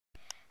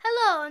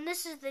Hello, and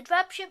this is the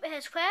dropship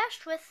has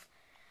crashed with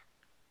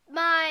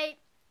my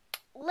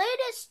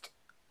latest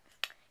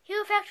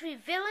Hero Factory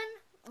villain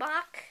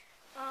mock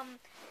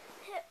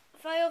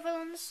fire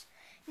villains.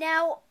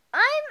 Now,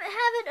 I'm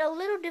having a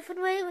little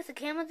different way with the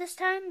camera this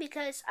time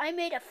because I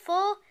made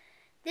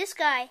this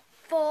guy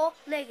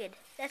four-legged.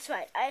 That's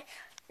right.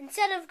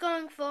 Instead of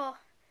going for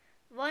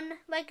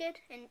one-legged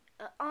and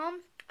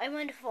arm, I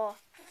went for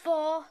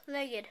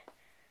four-legged.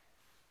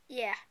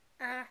 Yeah.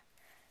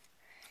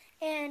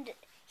 And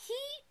he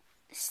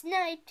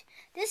sniped.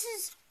 This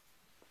is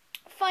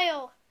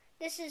FireHound,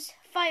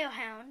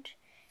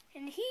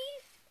 and he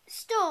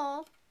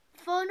stole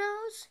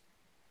Phono's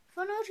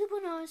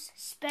 2.0's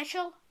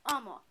special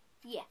armor.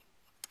 Yeah.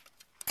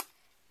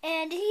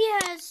 And he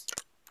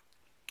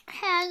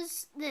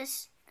has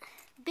this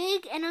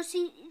big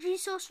NOC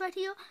resource right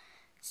here,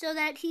 so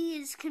that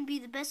he can be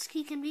the best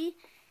he can be.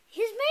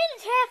 His main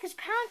attack is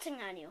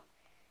pouncing on you,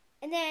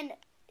 and then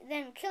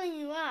killing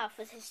you off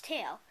with his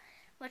tail,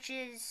 which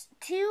is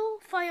 2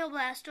 fire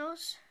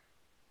blasters,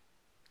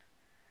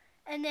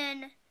 and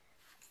then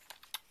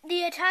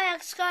the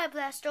attack sky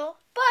blaster,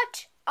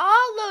 but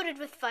all loaded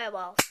with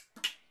fireballs.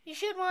 You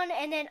shoot one,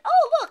 and then,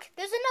 oh look,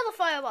 there's another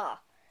fireball.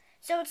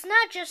 So it's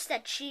not just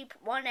that cheap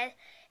one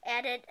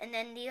added, and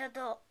then the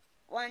other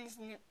ones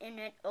in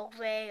it are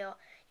gray, or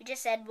you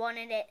just add one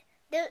in it.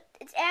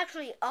 It's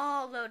actually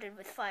all loaded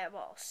with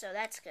fireballs, so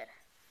that's good.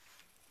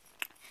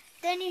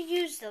 Then you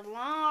use the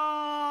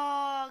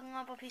long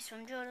rubber piece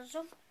from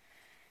journalism.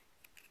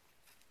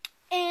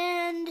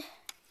 And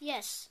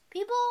yes,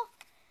 people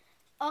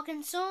are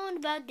concerned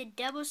about the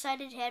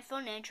double-sided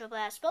headphone nitro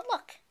blast, but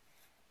look,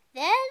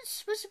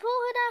 that's what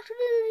support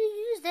actually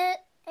use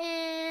that,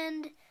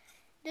 and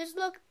it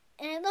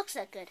looks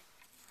that good.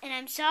 And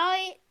I'm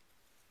sorry,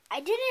 I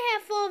didn't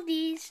have 4 of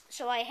these,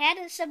 so I had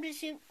to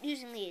substitute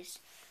using these.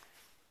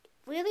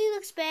 Really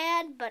looks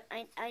bad, but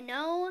I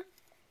know,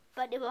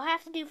 but it will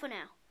have to do for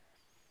now.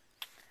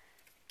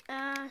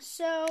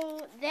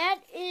 So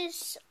that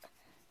is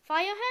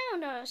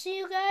FireHound. I'll see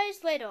you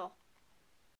guys later.